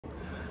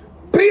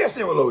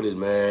PSA Reloaded,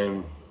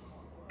 man.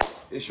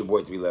 It's your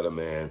boy 3-Letter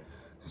Man.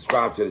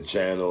 Subscribe to the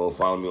channel.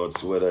 Follow me on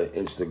Twitter,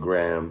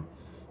 Instagram.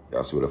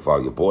 Y'all see where to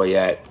follow your boy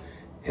at.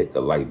 Hit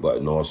the like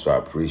button also. I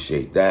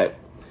appreciate that.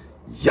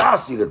 Y'all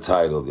see the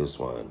title of this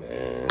one,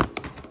 man.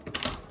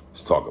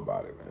 Let's talk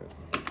about it,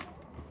 man.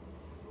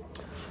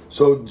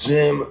 So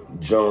Jim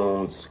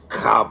Jones,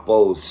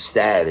 capo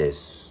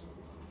status,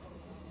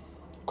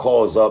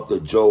 calls up the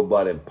Joe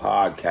Budden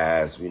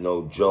podcast. We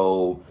know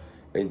Joe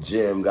and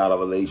Jim got a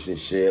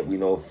relationship. We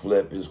know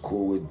Flip is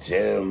cool with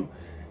Jim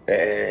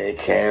and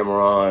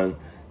Cameron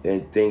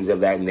and things of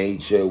that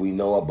nature. We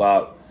know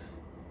about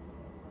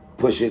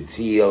Pusha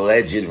T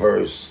alleged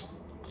verse,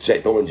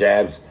 throwing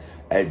jabs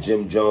at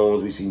Jim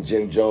Jones. We seen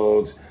Jim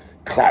Jones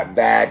clap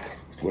back.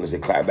 When I say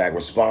clap back,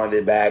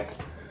 responded back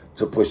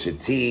to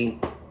Pusha T.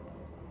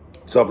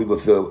 Some people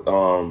feel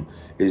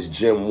is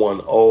Jim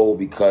 1-0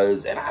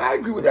 because, and I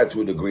agree with that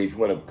to a degree if you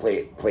want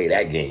to play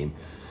that game,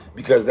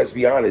 because let's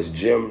be honest,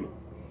 Jim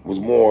was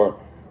more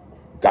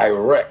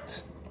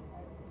direct.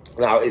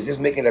 Now, is this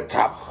making the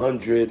top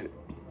 100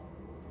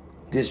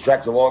 diss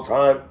tracks of all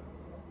time?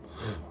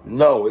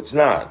 No, it's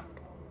not.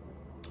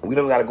 We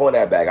don't got to go in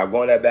that bag. I've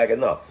gone in that bag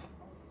enough.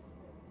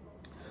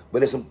 But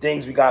there's some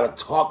things we got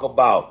to talk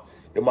about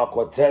in my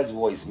Cortez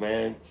voice,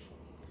 man.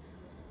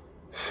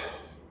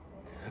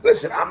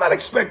 Listen, I'm not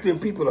expecting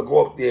people to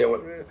go up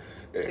there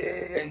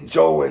and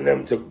Joe and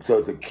them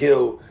to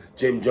kill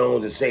Jim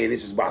Jones and say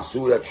this is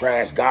basura,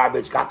 trash,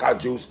 garbage, caca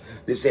juice,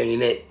 this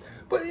ain't it.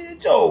 But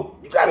Joe,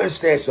 you got to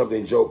understand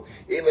something, Joe.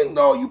 Even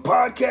though you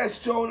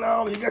podcast Joe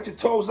now, you got your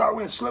toes out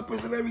wearing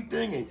slippers and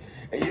everything,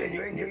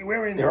 and you're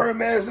wearing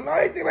Hermes and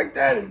everything like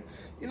that, and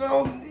you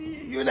know,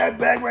 you're in that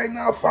bag right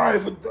now,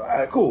 fine for, all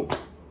right, cool.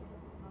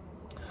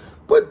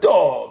 But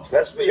dogs,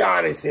 let's be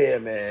honest here,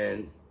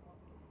 man.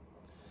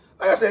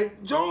 Like I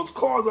said, Jones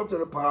calls up to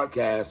the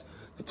podcast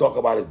to talk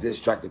about his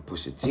diss track to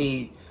Pusha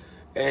T.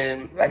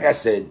 And like I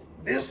said,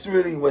 this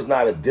really was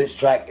not a diss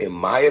track in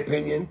my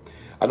opinion.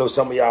 I know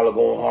some of y'all are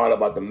going hard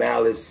about the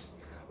Malice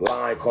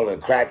line, calling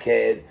it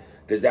crackhead.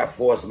 Does that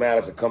force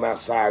Malice to come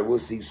outside? We'll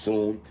see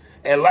soon.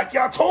 And like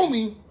y'all told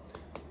me,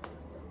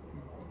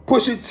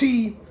 Pusha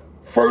T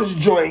first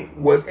joint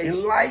was a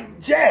light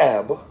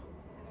jab.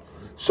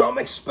 So I'm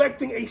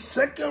expecting a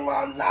second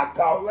round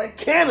knockout like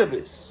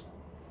Cannabis.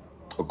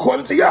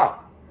 According to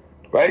y'all,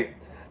 right?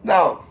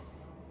 Now,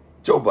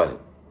 Joe Budden.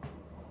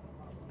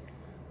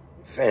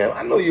 Fam,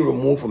 I know you're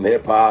removed from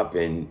hip-hop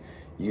and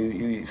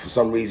you for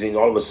some reason,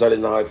 all of a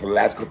sudden now, for the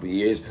last couple of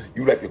years,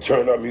 you like to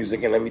turn up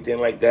music and everything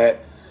like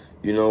that,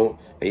 you know?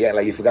 And yeah,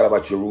 like you forgot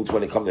about your roots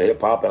when it comes to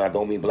hip-hop, and I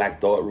don't mean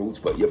Black Thought roots,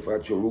 but you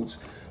forgot your roots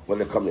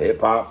when it comes to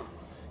hip-hop.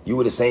 You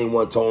were the same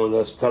one telling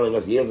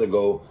us years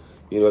ago,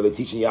 you know, they're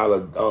teaching y'all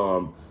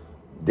to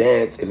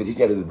dance. If they teach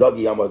you how to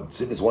Dougie, I'm going to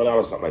sit this one out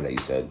or something like that, you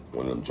said.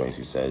 One of them joints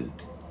you said.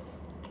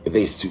 If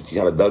they teach you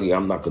how to Dougie,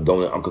 I'm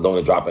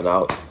condoning dropping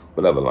out.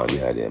 Whatever line you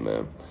had there,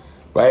 man.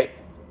 Right?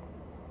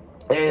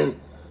 And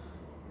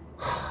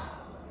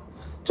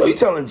so you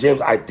telling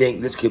Jim, I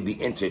think this could be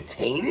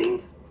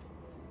entertaining?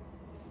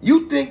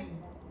 You think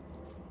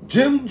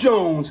Jim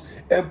Jones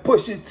and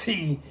Pusha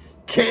T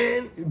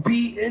can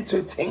be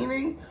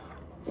entertaining?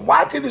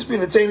 Why could this be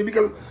entertaining?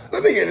 Because,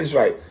 let me get this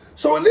right.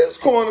 So in this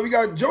corner, we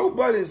got Joe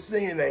Budden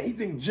saying that he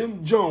thinks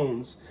Jim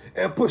Jones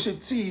and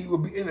Pusha T will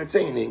be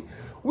entertaining.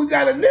 We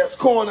got in this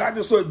corner, I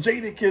just saw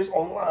Jadakiss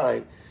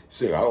online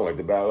saying, I don't like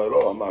the battle at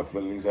all. I'm not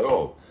feeling these at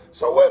all.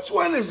 So which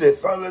one is it,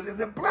 fellas? Is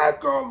it Black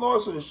Girl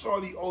Lost or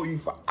Shorty owe you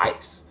for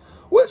ice?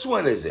 Which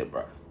one is it,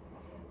 bro?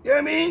 You know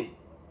what I mean?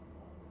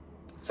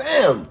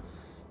 Fam,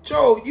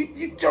 Joe,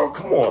 Joe,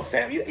 come on,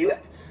 fam.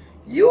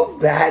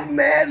 You've had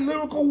mad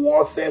lyrical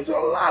warfare with a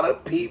lot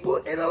of people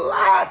and a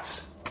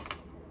lot.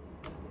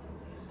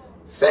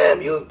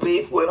 Fam, you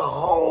beef with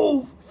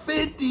Hove,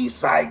 50,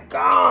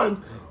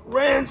 Saigon,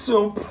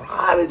 Ransom,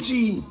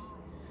 Prodigy.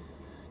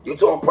 You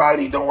told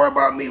Prodigy, don't worry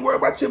about me, worry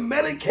about your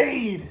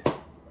Medicaid.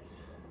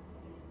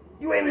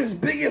 You ain't as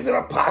big as an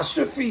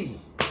apostrophe.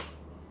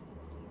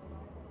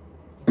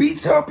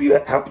 Beats help your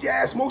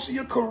ass most of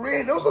your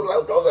career. Those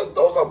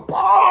are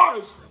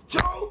bars,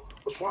 Joe.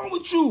 What's wrong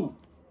with you?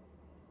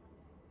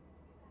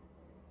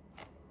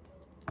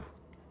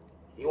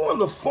 You on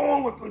the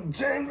phone with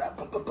James,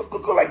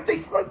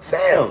 like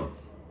fam.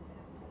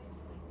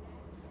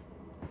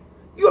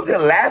 You up there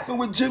laughing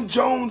with Jim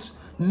Jones,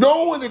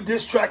 knowing the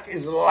diss track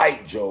is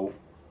light, Joe.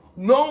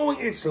 Knowing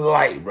it's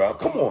light, bro.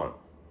 Come on.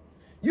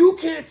 You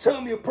can't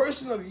tell me a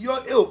person of your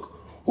ilk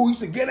who used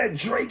to get at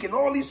Drake and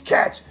all these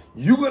cats,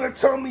 you gonna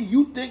tell me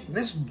you think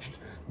this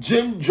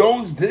Jim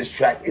Jones diss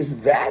track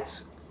is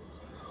that?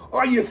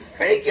 Are you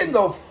faking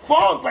the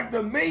funk like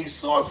the May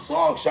Sauce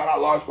song? Shout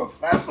out Large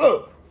Professor.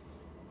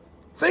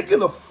 Faking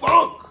the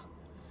funk.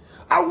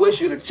 I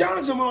wish you'd have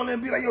challenged him on there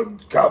and be like, yo,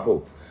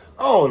 Capo,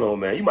 I don't know,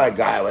 man. You my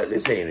guy. Like,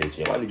 this ain't it,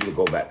 Jim. I need you to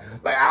go back.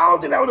 Like, I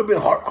don't think that would have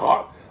been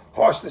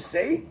harsh to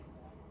say.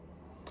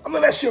 I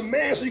mean, that's your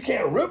man, so you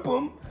can't rip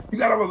him. You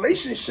got a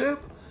relationship.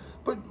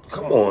 But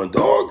come on,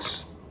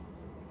 dogs.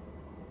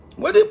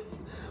 What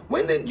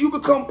When did you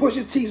become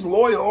Pusha T's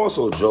lawyer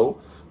also, Joe?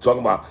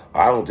 Talking about,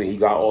 I don't think he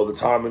got all the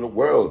time in the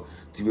world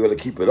to be able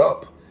to keep it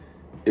up.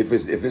 If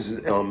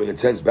an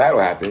intense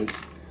battle happens,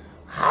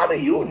 how do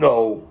you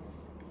know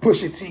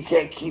Pusha T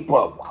can't keep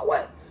up?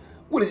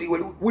 What is he?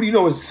 What do you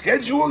know his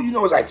schedule? You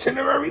know his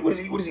itinerary? What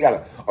is he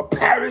got? A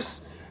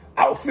Paris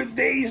outfit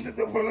days for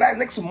the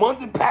next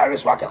month in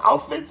Paris rocking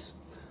outfits?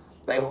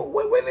 Like,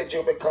 when did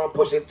you become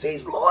Pusha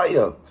T's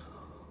lawyer?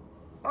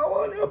 I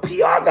want a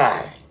PR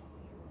guy.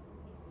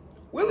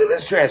 When did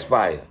this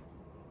transpire?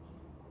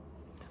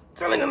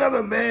 Telling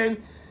another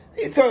man,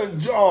 he telling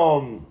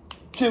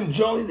Jim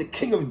Jones he's the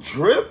king of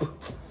drip?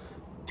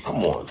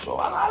 Come on, Joe.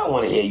 I don't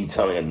want to hear you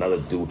telling another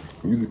dude,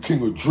 you're the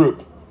king of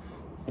drip.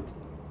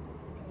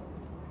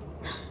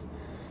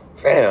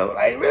 Fam,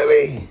 like,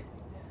 really?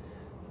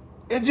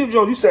 And Jim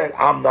Jones, you said,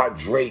 I'm not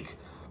Drake.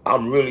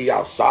 I'm really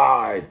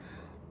outside.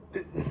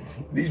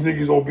 These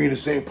niggas don't be in the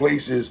same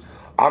places.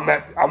 I'm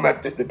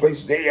at the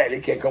places they at. They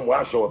can't come where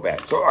I show up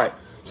at. So, all right.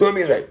 So let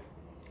me say,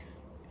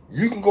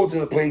 you can go to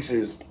the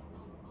places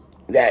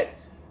that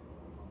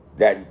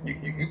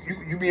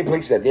you be in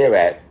places that they're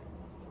at,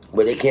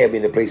 but they can't be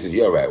in the places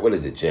you're at. What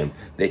is it, Jim?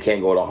 They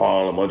can't go to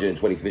Harlem,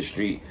 125th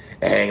Street,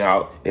 and hang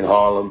out in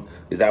Harlem.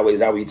 Is that what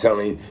you're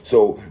telling?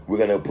 So we're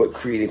gonna put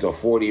creatives on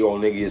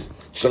 40-year-old niggas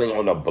chilling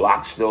on the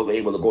block still, they're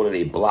able to go to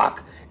their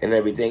block and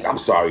everything. I'm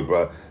sorry,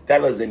 bro. That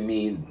doesn't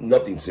mean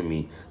nothing to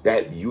me.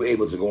 That you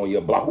able to go on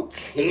your block. Who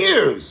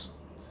cares?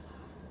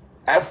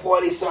 At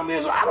 40-something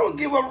years old, I don't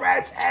give a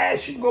rat's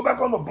ass. You can go back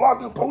on the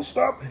block and post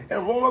up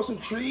and roll up some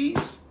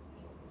trees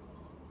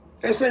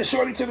and send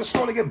Shorty to the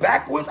store to get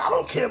backwards. I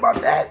don't care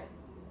about that.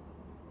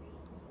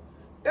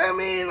 I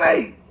mean,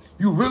 like,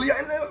 you really,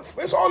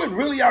 it's all in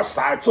really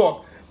outside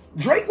talk.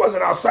 Drake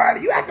wasn't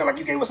outside. You acting like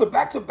you gave us a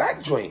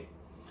back-to-back joint.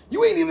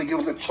 You ain't even give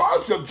us a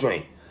charged-up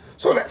joint.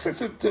 So that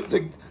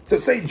to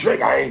say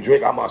Drake, I ain't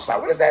Drake, I'm outside.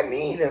 What does that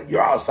mean that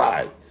you're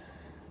outside?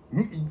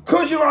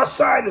 Because you're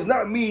outside does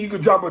not mean you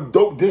could drop a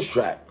dope diss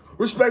track.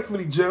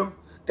 Respectfully, Jim,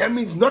 that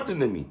means nothing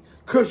to me.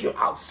 Because you're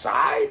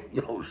outside?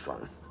 Yo,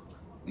 son,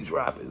 these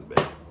rappers,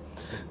 man.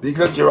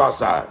 Because you're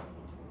outside.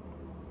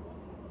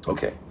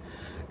 Okay.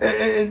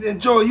 And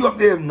Joe, you up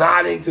there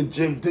nodding to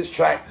Jim diss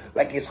track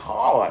like it's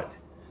hard.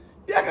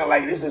 You acting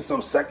like this is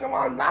some second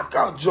round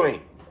knockout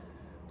joint.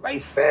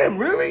 Like, fam,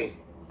 really?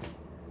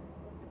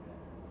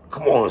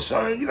 Come on,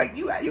 son.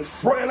 You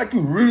fronting like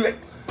you really like.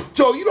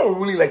 Joe, you don't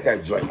really like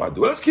that joint, my dude.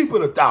 Let's keep it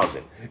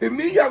 1,000. If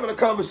me and you having a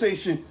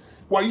conversation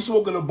while you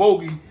smoking a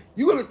bogey,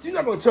 you're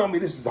not gonna tell me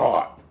this is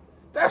hard.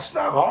 That's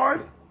not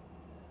hard.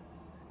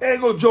 And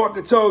go, Joe, I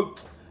could tell.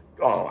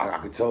 Oh, I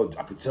could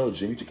tell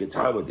Jim you took your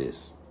time with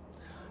this.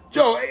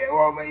 Joe,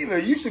 well, man, you know,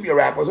 you used to be a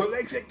rapper. So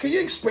can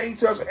you explain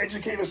to us and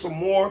educate us some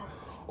more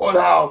on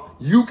how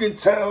you can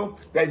tell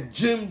that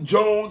Jim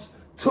Jones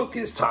took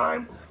his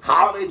time?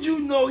 How did you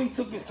know he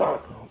took his time?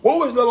 What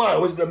was the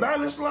line? Was it the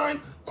Madness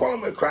line? Call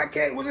him a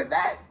crackhead? Was it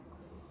that?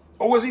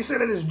 Or was he saying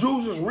that his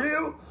jewels was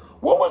real?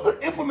 What was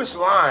the infamous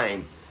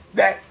line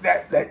that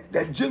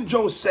Jim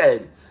Jones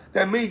said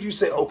that made you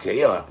say, okay,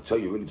 yeah, I can tell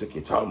you really took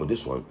your time with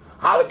this one?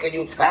 How can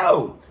you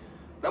tell?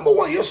 Number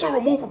one, you're so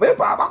removed from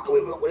hip-hop.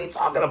 What are you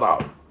talking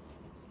about?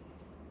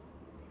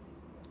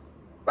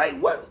 Like,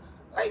 what?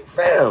 Like,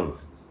 fam.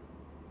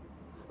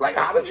 Like,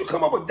 how did you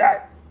come up with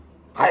that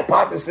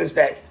hypothesis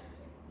that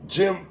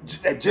Jim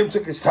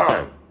took his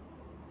time?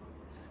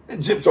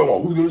 And Jim talking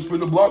about who's going to spin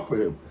the block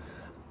for him.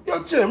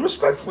 Yo, Jim,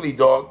 respectfully,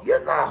 dog,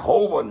 you're not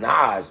Hov or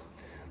Nas.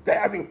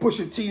 That I think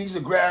Pusha T needs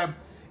to grab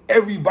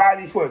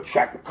everybody for a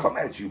track to come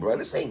at you, bro.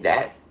 This ain't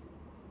that.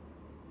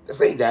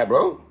 This ain't that,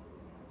 bro.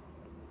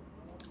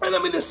 And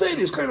let me just say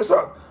this, clear this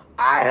up.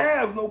 I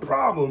have no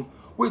problem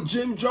with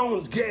Jim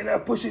Jones getting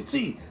at Pusha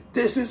T.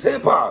 This is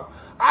hip-hop.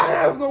 I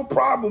have no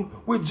problem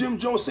with Jim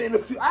Jones saying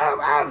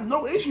I have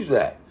no issues with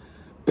that.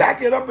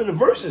 Back it up in the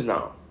verses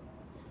now.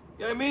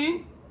 You know what I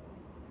mean?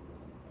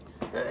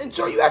 And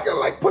Joe, you acting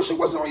like Pusha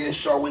wasn't on your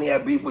show when he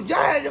had beef with y'all.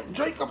 Had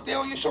Drake up there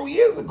on your show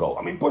years ago.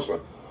 I mean, Pusha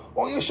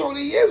on your show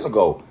years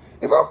ago.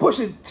 If I'm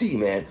Pusha T,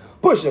 man,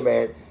 Pusha,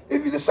 man,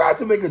 if you decide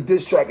to make a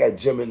diss track at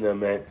Jim and them,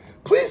 man,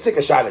 please take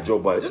a shot at Joe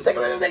Budden.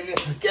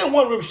 Just get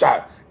one rip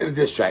shot in a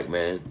diss track,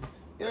 man.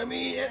 You know what I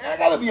mean? And I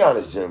gotta be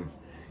honest, Jim.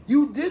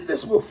 You did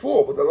this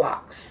before with the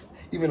Locks,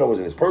 even though it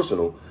wasn't as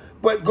personal.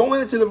 But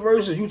going into the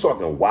verses, you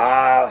talking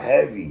wild,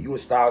 heavy. You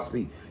and Styles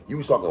P. You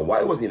was talking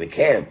wild. It wasn't even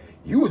Cam.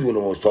 You were doing the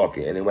most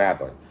talking. And then what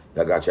happened?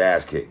 Y'all got your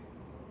ass kicked.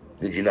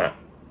 Did you not?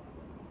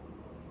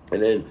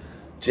 And then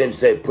Jim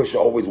said Pusha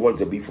always wanted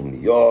to be from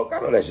New York. I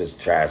know that's just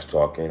trash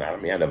talking. I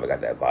mean, I never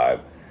got that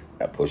vibe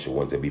that Pusha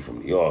wanted to be from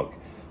New York.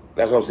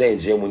 That's what I'm saying,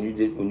 Jim. When you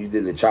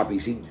did the choppy,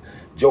 see,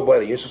 Joe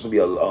Budden, you're supposed to be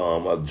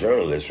a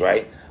journalist,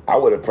 right? I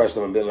would have pressed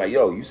him and been like,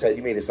 yo, you said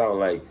you made it sound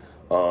like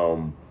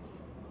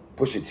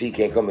Pusha T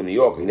can't come to New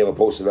York. He never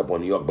posted up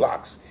on New York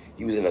blocks.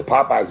 He was in a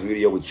Popeyes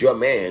video with your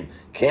man,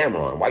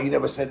 Cameron. Why you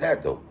never said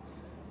that, though?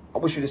 I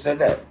wish you'd have said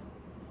that,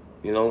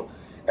 you know?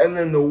 And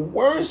then the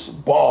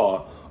worst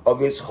bar of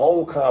this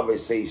whole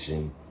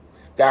conversation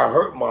that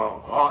hurt my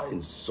heart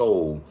and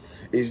soul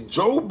is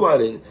Joe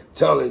Budden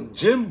telling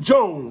Jim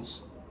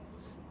Jones,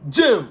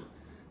 Jim,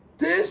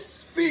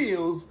 this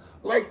feels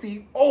like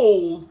the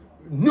old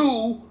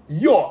New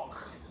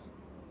York.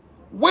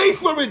 Wait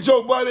for it,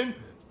 Joe Budden.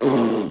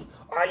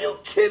 Are you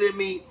kidding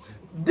me?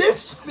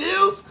 This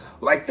feels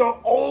like the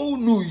old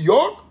New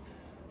York?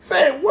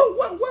 Fam,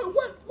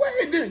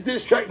 what in this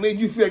diss track made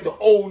you feel like the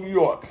old New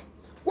York?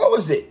 What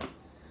was it?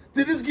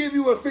 Did this give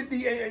you a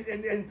 50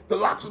 and the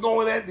locks are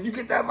going at? Did you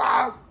get that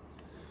vibe?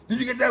 Did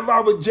you get that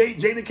vibe with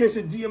Jadakiss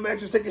and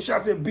DMX was taking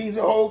shots at Beans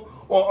and Hove?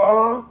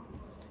 Or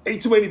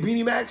 8280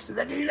 Beanie Max? Did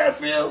that give you that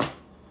feel?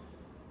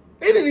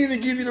 It didn't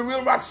even give you the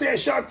real Roxanne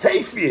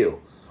Shante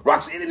feel.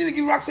 It didn't even give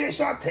you Roxanne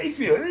Shante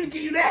feel. It didn't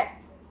give you that.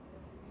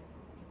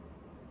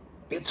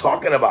 What you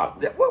talking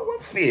about?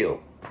 What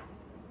feel?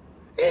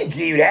 It didn't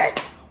give you that.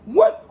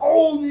 What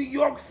old New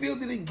York feel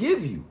did it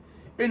give you?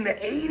 In the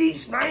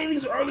 80s,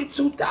 90s, early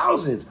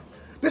 2000s.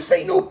 This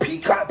ain't no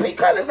Peacock.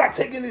 Peacock is not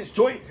taking this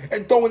joint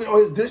and throwing it on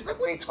his dish. Like,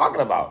 what are you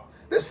talking about?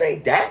 This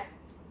ain't that.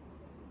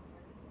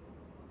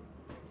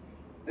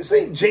 This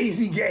ain't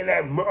Jay-Z getting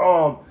that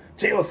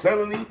jail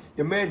felony.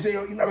 Your man Jay,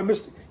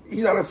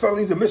 he's not a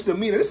felony, he's a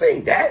misdemeanor. This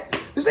ain't that.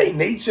 This ain't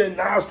Nature and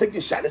Nas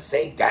taking shot. This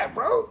ain't that,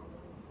 bro.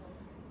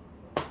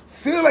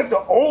 Feel like the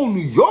old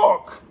New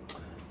York?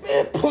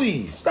 Man,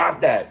 please,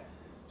 stop that.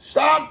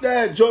 Stop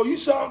that, Joe. You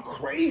sound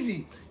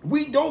crazy.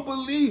 We don't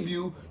believe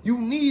you. You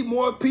need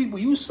more people.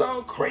 You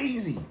sound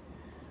crazy.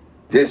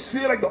 This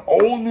feel like the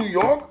old New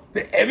York?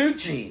 The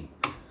energy.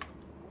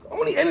 The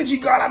only energy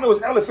God I know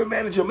is Elephant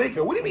Man in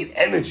Jamaica. What do you mean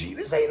energy?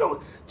 This ain't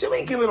no, Jim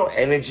ain't giving no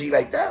energy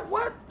like that.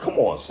 What? Come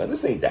on, son.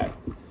 This ain't that.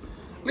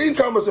 Leave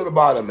comments on the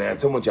bottom, man.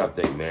 Tell me what y'all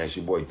think, man. It's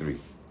your boy 3.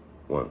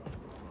 1.